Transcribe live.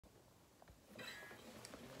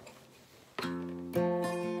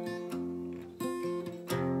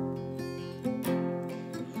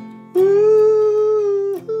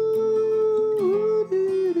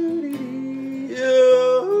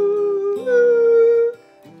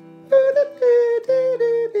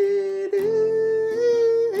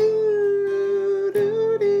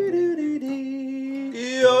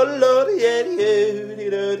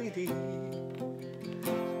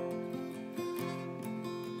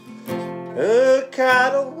The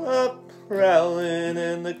cattle are prowling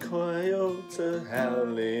and the coyotes are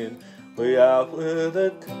howling, way out where the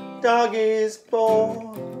dog is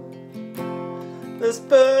born. The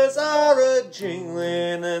spurs are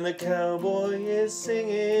a-jingling and the cowboy is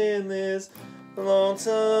singing this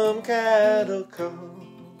lonesome cattle call.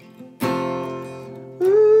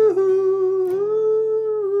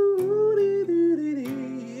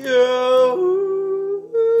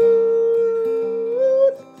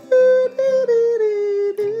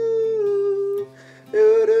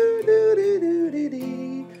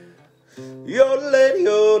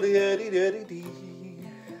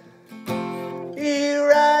 He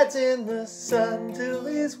rides in the sun till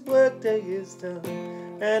his workday is done,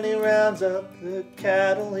 and he rounds up the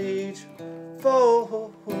cattle each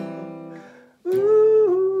fold.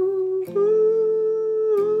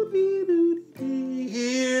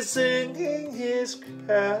 He's singing his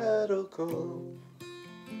cattle call.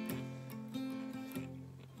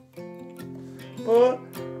 For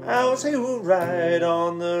hours he will ride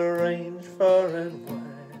on the range far and wide,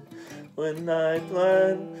 when night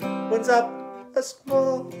blind winds up a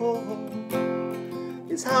small.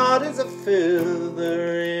 His heart is a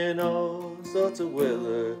fiddler in all sorts of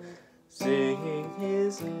weather, singing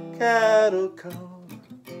his cattle call.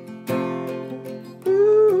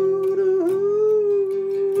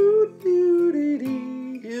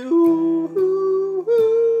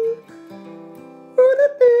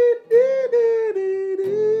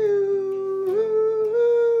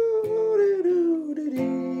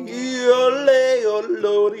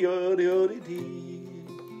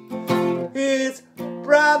 He's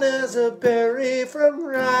brown as a berry from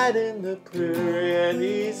riding the prairie, and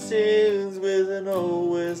he sings with an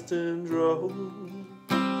old western drawl.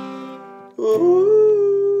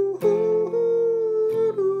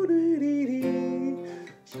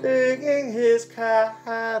 Singing his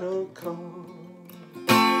cattle call.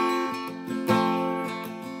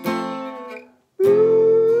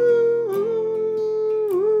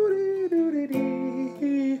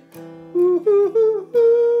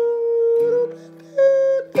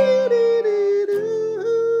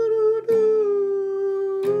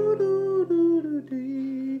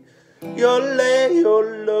 Yo lay, yo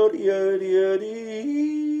lo, yo, yo,